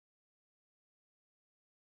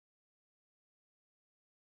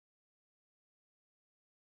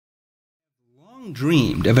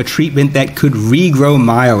Dreamed of a treatment that could regrow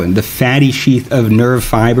myelin, the fatty sheath of nerve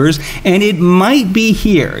fibers, and it might be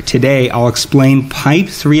here. Today, I'll explain Pipe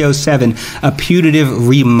 307, a putative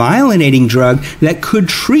remyelinating drug that could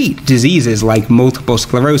treat diseases like multiple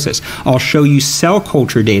sclerosis. I'll show you cell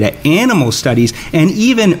culture data, animal studies, and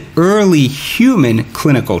even early human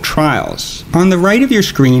clinical trials. On the right of your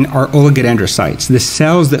screen are oligodendrocytes, the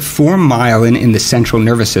cells that form myelin in the central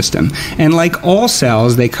nervous system. And like all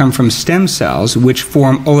cells, they come from stem cells, which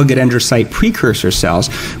form oligodendrocyte precursor cells,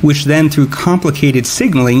 which then through complicated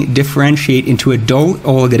signaling differentiate into adult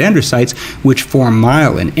oligodendrocytes, which form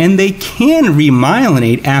myelin. And they can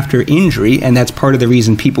remyelinate after injury, and that's part of the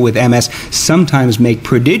reason people with MS sometimes make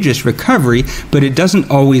prodigious recovery, but it doesn't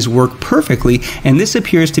always work perfectly, and this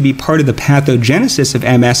appears to be part of the pathogenesis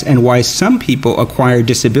of MS and why some people acquire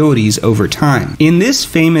disabilities over time. In this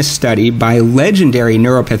famous study by legendary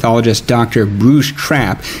neuropathologist Dr. Bruce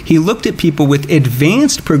Trapp, he looked at people with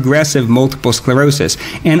advanced progressive multiple sclerosis,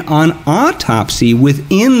 and on autopsy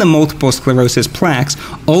within the multiple sclerosis plaques,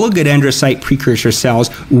 oligodendrocyte precursor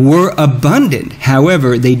cells were abundant.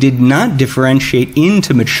 However, they did not differentiate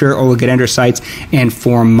into mature oligodendrocytes and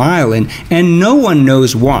form myelin, and no one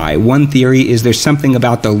knows why. One theory is there's something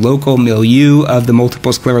about the local milieu of the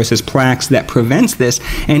multiple sclerosis plaques that prevents this,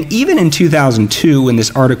 and even in 2002, when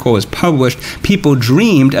this article was published, people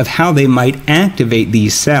dreamed of how they might activate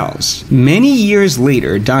these cells. Many years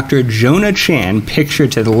later, Dr. Jonah Chan,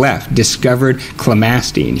 pictured to the left, discovered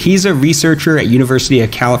clemastine. He's a researcher at University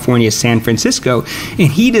of California, San Francisco,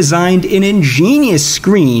 and he designed an ingenious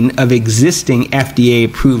screen of existing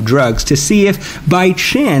FDA-approved drugs to see if, by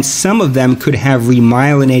chance, some of them could have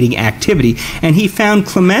remyelinating activity, and he found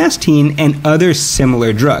clemastine and other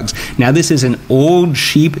similar drugs. Now, this is an old,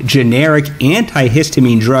 cheap, generic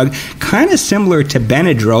antihistamine drug, kind of similar to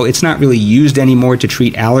Benadryl. It's not really used anymore to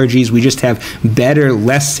treat allergies. We just have better,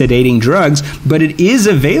 less sedating drugs, but it is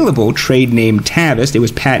available, trade name Tavist. It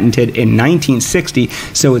was patented in 1960,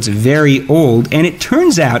 so it's very old, and it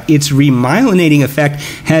turns out its remyelinating effect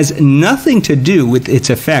has nothing to do with its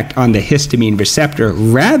effect on the histamine receptor.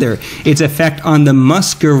 Rather, its effect on the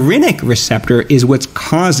muscarinic receptor is what's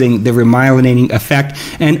causing the remyelinating effect,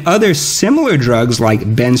 and other similar drugs like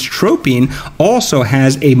benztropine also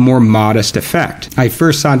has a more modest effect. I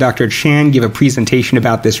first saw Dr. Chan give a presentation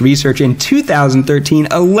about this research in 2013,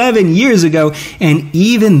 11 years ago, and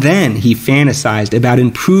even then he fantasized about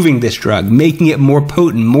improving this drug, making it more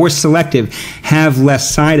potent, more selective, have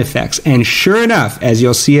less side effects, and sure enough, as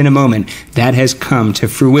you'll see in a moment, that has come to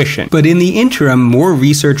fruition. But in the interim, more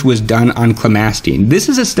research was done on clemastine. This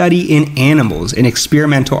is a study in animals, in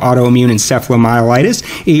experimental autoimmune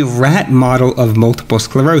encephalomyelitis, a rat model of multiple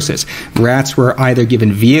sclerosis. Rats were either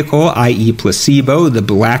given vehicle, i.e. placebo, the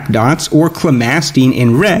black dots, or clemastine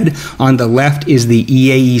in red. On the left is the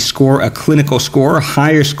EAE score, a clinical score. A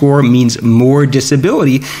higher score means more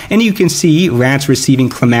disability, and you can see rats receiving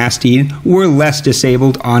clemastine were less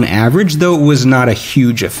disabled on average, though it was not a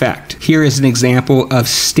huge effect. Here is an example of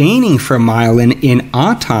staining for myelin in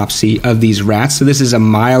autopsy of these rats. So this is a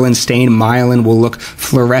myelin stain. Myelin will look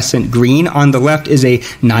fluorescent green. On the left is a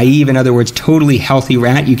naive, in other words, totally healthy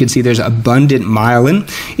rat. You can see there's abundant myelin.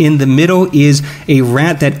 In the middle is a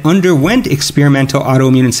rat that underwent experimental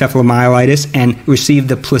autoimmune encephalomyelitis and received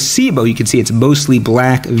the placebo. You can see it's mostly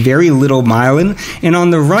black, very little myelin. And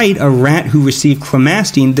on the right, a rat who received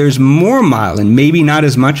clemastine, there's more myelin, maybe not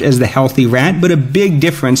as much as the healthy rat, but a big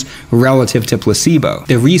difference relative to placebo.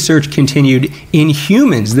 The research continued in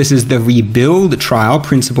humans. This is the REBUILD trial.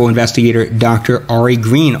 Principal investigator Dr. Ari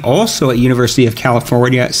Green, also at University of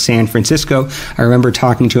California, San Francisco. I remember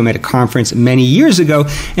talking to him at a conference many years ago,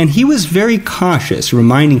 and he was very cautious,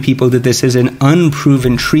 reminding people that this is an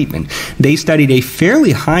unproven treatment. They studied a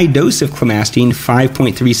fairly high dose of clemastine,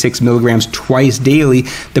 5.36 milligrams twice daily.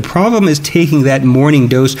 The problem is taking that morning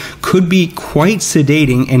dose could be quite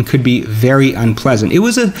sedating and could be very unpleasant. It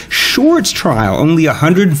was a short trial, only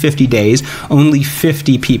 150 days, only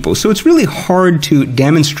 50 people. So it's really hard to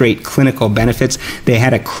demonstrate clinical benefits. They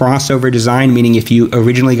had a crossover design, meaning if you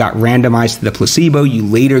originally got randomized to the placebo, you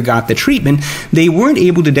later got the treatment. They weren't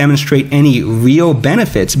able to demonstrate any real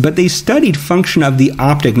benefits, but they studied function of the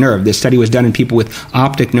optic nerve. This study was done in people with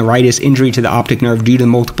optic neuritis, injury to the optic nerve due to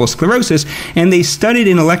multiple sclerosis, and they studied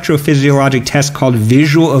an electrophysiologic test called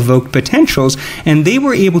visual evoked potentials, and they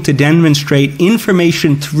were able to demonstrate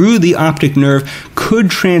information through the optic nerve could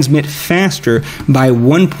transmit faster by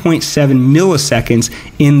 1.7 milliseconds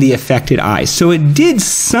in the affected eye. So it did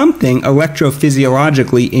something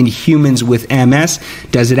electrophysiologically in humans with MS.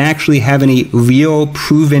 Does it actually have any real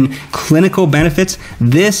proven clinical benefits?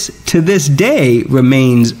 This, to this day,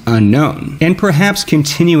 remains unknown. And perhaps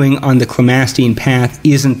continuing on the clemastine path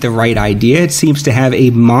isn't the right idea. It seems to have a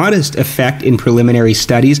modest effect in preliminary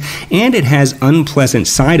studies, and it has unpleasant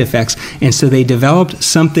side effects, and so they developed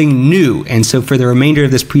something new. And so for the remainder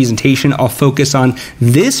of this presentation, I'll focus on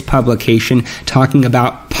this publication talking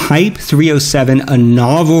about Pipe 307, a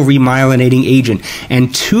novel remyelinating agent.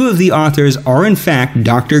 And two of the authors are in fact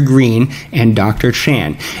Dr. Green and Dr.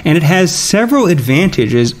 Chan. And it has several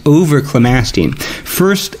advantages over clemastine.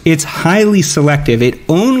 First, it's highly selective. It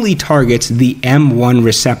only targets the M1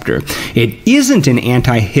 receptor. It isn't an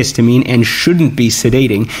antihistamine and shouldn't be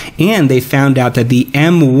sedating. And they found out that the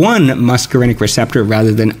M1 muscarinic receptor,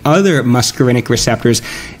 rather than other muscarinic receptors,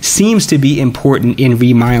 seems to be important in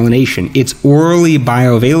remyelination. It's orally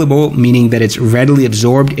bioavailable, meaning that it's readily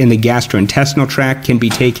absorbed in the gastrointestinal tract, can be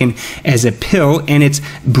taken as a pill, and it's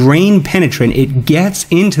brain penetrant. It gets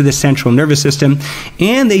into the central nervous system,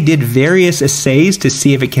 and they did various assays to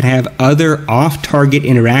see if it can have other off-target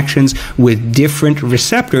interactions with different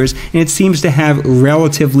receptors, and it seems to have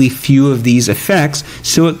relatively few of these effects,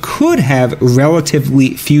 so it could have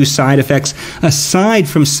relatively few side effects aside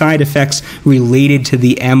from side effects related to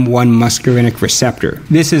the M1 muscarinic receptor.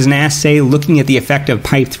 This is an assay looking at the effect of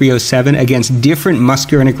Pipe 307 against different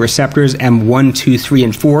muscarinic receptors, M1, 2, 3,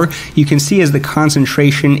 and 4. You can see as the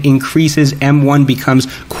concentration increases, M1 becomes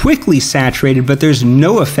quickly saturated, but there's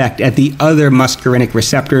no effect at the other muscarinic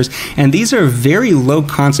receptors, and these are very low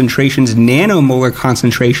concentrations, nanomolar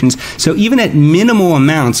concentrations, so even at minimal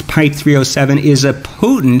amounts, Pipe 307 is a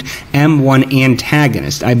potent M1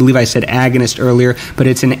 antagonist. I believe I said agonist earlier, but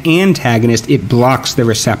it's an antagonist. It blocks the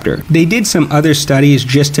receptor. They did some other studies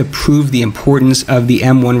just to prove the importance of the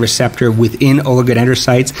M1 receptor within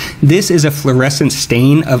oligodendrocytes. This is a fluorescent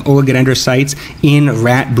stain of oligodendrocytes in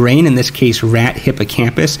rat brain, in this case rat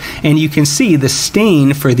hippocampus, and you can see the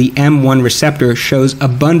stain for the M1 receptor shows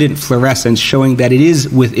abundant fluorescence, showing that it is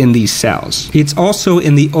within these cells. It's also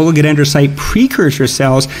in the oligodendrocyte precursor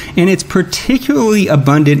cells, and it's particularly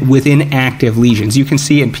abundant within active lesions. You can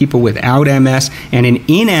see in people without MS and in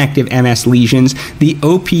inactive MS lesions, the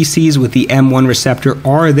OPCs with the M1 receptor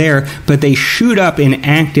are there, but they shoot up in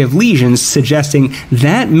active lesions, suggesting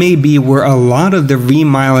that may be where a lot of the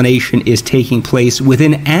remyelination is taking place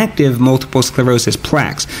within active multiple sclerosis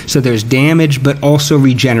plaques. So there's damage, but also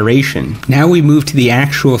regeneration. Now we move to the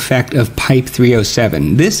actual effect of Pipe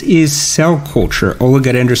 307. This is cell culture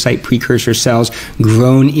oligodendrocyte precursor cells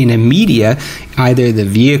grown in a media, either the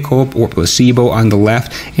vehicle or placebo on the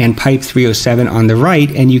left and Pipe 307 on the right,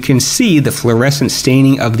 and you can see the fluorescent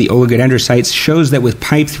staining of the oligodendrocytes shows that with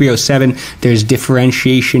Pipe 307 there's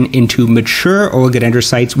differentiation into mature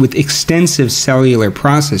oligodendrocytes with extensive cellular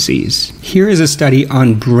processes. Here is a study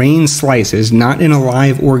on brain slices, not in a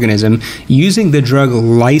live organism, using the drug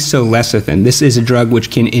lysolecithin. This is a drug which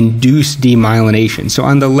can induce demyelination. So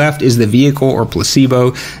on the left is the vehicle or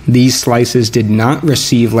placebo. These slices did not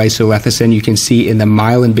receive lysolecithin. You can see in the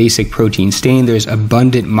myelin basic protein stain there's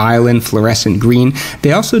abundant myelin, fluorescent green.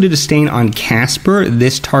 They also did a stain on Casper.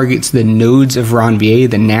 This targets the nodes of Ranvier,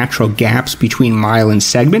 the natural gaps between myelin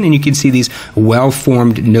segment, and you can see these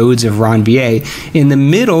well-formed nodes of Ranvier. In the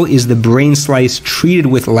middle is the brain slice treated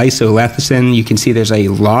with lysolecithin. You can see there's a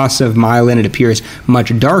loss of myelin. It appears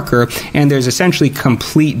much darker, and there's essentially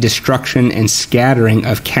complete destruction and scattering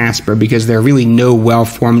of Casper because there are really no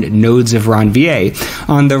well-formed nodes of Ranvier.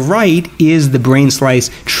 On the right is the brain slice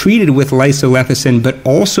treated with lysolecithin, but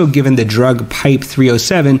also given the drug Pipe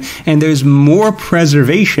 307, and there's more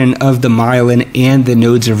preservation of the myelin and the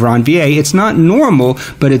nodes of Ranvier. It's not normal,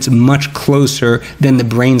 but it's much closer than the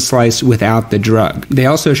brain slice without the drug. They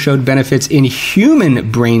also showed benefits in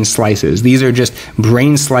human brain slices. These are just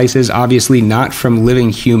brain slices, obviously not from living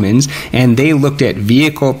humans, and they looked at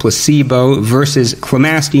vehicle, placebo versus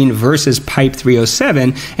clemastine versus Pipe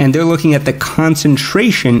 307, and they're looking at the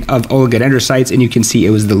concentration of oligodendrocytes, and you can see it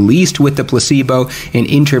was the least with the placebo, an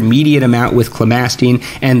intermediate amount with clemastine,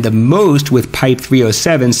 and the most with Pipe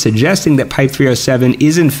 307, suggesting that Pipe 307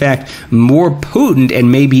 is in fact more potent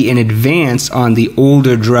and maybe in advance on the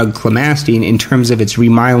older drug clemastine in terms of its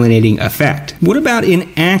remyelinating effect. What about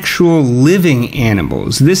in actual living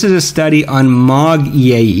animals? This is a study on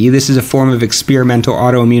MOG-EAE. This is a form of experimental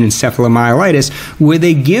autoimmune encephalomyelitis where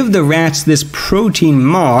they give the rats this protein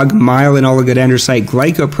MOG, myelin oligodendrocyte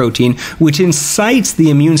glycoprotein, which incites the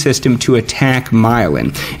immune system to attack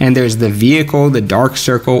myelin. And there's the vehicle, the dark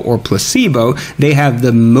circle, or placebo. They have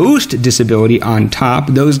the most disability on top.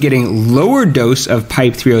 Those getting lower dose of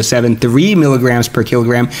Pipe 307, 3 milligrams per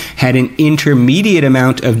kilogram, had an intermediate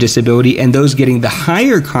amount of disability, and those getting the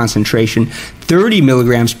higher concentration, 30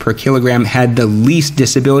 milligrams per kilogram had the least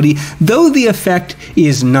disability, though the effect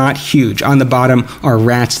is not huge. On the bottom are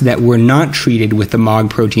rats that were not treated with the MOG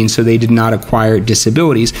protein, so they did not acquire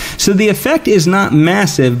disabilities. So the effect is not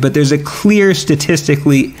massive, but there's a clear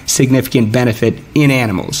statistically significant benefit in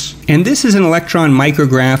animals. And this is an electron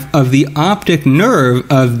micrograph of the optic nerve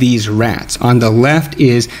of these rats. On the left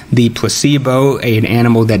is the placebo, an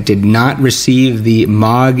animal that did not receive the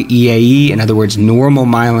MOG EAE, in other words, normal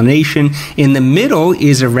myelination. In the middle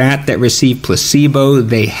is a rat that received placebo.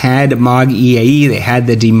 They had MOG EAE, they had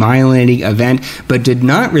the demyelinating event, but did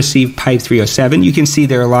not receive pipe 307. You can see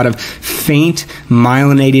there are a lot of faint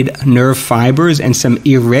myelinated nerve fibers and some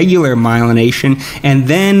irregular myelination. And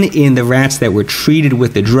then in the rats that were treated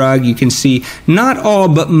with the drug, you can see not all,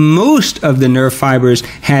 but most of the nerve fibers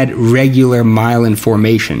had regular myelin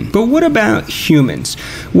formation. But what about humans?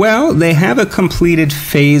 Well, they have a completed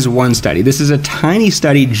phase 1 study. This is a tiny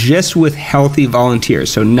study just with healthy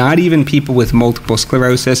volunteers, so not even people with multiple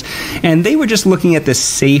sclerosis, and they were just looking at the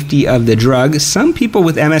safety of the drug. Some people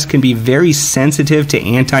with MS can be very sensitive to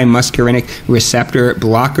anti-muscarinic receptor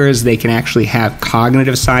blockers. They can actually have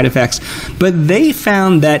cognitive side effects, but they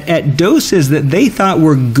found that at doses that they thought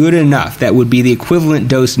were good enough, that would be the equivalent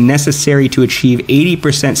dose necessary to achieve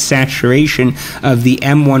 80% saturation of the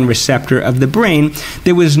M1 receptor of the brain,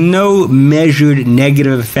 there was no measured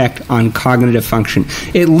negative effect on cognitive function,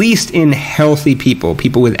 at least in healthy people.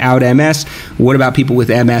 People without MS, what about people with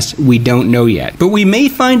MS? We don't know yet. But we may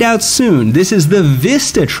find out soon. This is the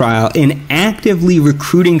VISTA trial, an actively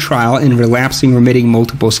recruiting trial in relapsing remitting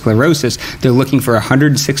multiple sclerosis. They're looking for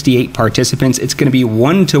 168 participants. It's going to be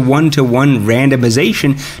 1-to-1-to-1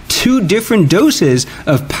 randomization, 2 different doses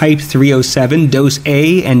of pipe 307, dose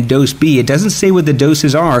A and dose B. It doesn't say what the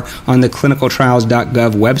doses are on the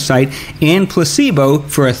clinicaltrials.gov website, and placebo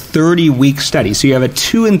for a 30-week study. So you have a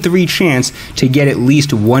 2 in 3 chance to get at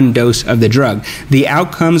least 1 dose of the drug. The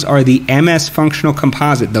outcomes are the MS functional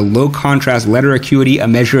composite, the low contrast letter acuity, a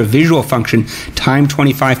measure of visual function, time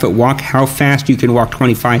 25-foot walk, how fast you can walk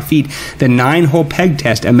 25 feet, the 9-hole peg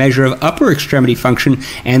test, a measure of upper extremity function,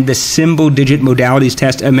 and the symbol digit modalities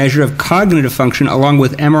test, a measure of cognitive function, along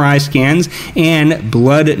with MRI scans and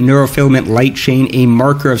blood neurofilament light chain, a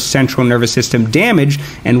marker of central nervous system damage,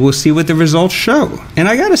 and we'll see what the results show. And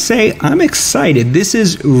I gotta say, I'm excited. This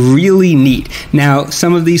is really neat. Now,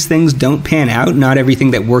 some of these things don't pan out. Not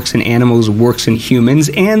everything that works in animals works in humans,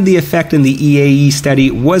 and the effect in the EAE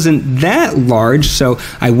study wasn't that large, so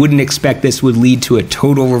I wouldn't expect this would lead to a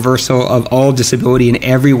total reversal of all disability in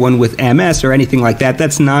everyone with MS or anything like that.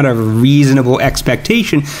 That's not a reasonable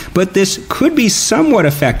expectation, but this could be somewhat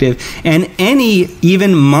effective, and any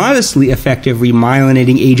even modestly effective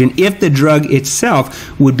remyelinating agent, if the drug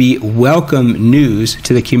itself, would be welcome news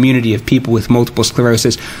to the community of people with multiple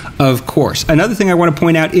sclerosis, of course. Another thing I want to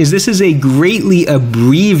point out is this is a greatly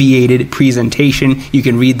abbreviated presentation. You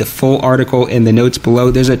can read the full article in the notes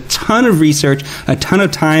below. There's a ton of research, a ton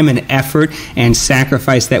of time and effort and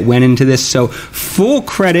sacrifice that went into this, so full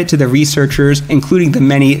credit to the researchers, including the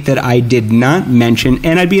many that I did not mention.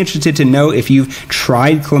 And I'd be interested to know if you've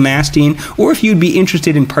tried clemastine, or if you'd be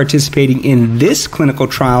interested in participating in this clinical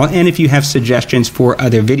trial, and if you have suggestions for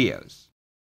other videos.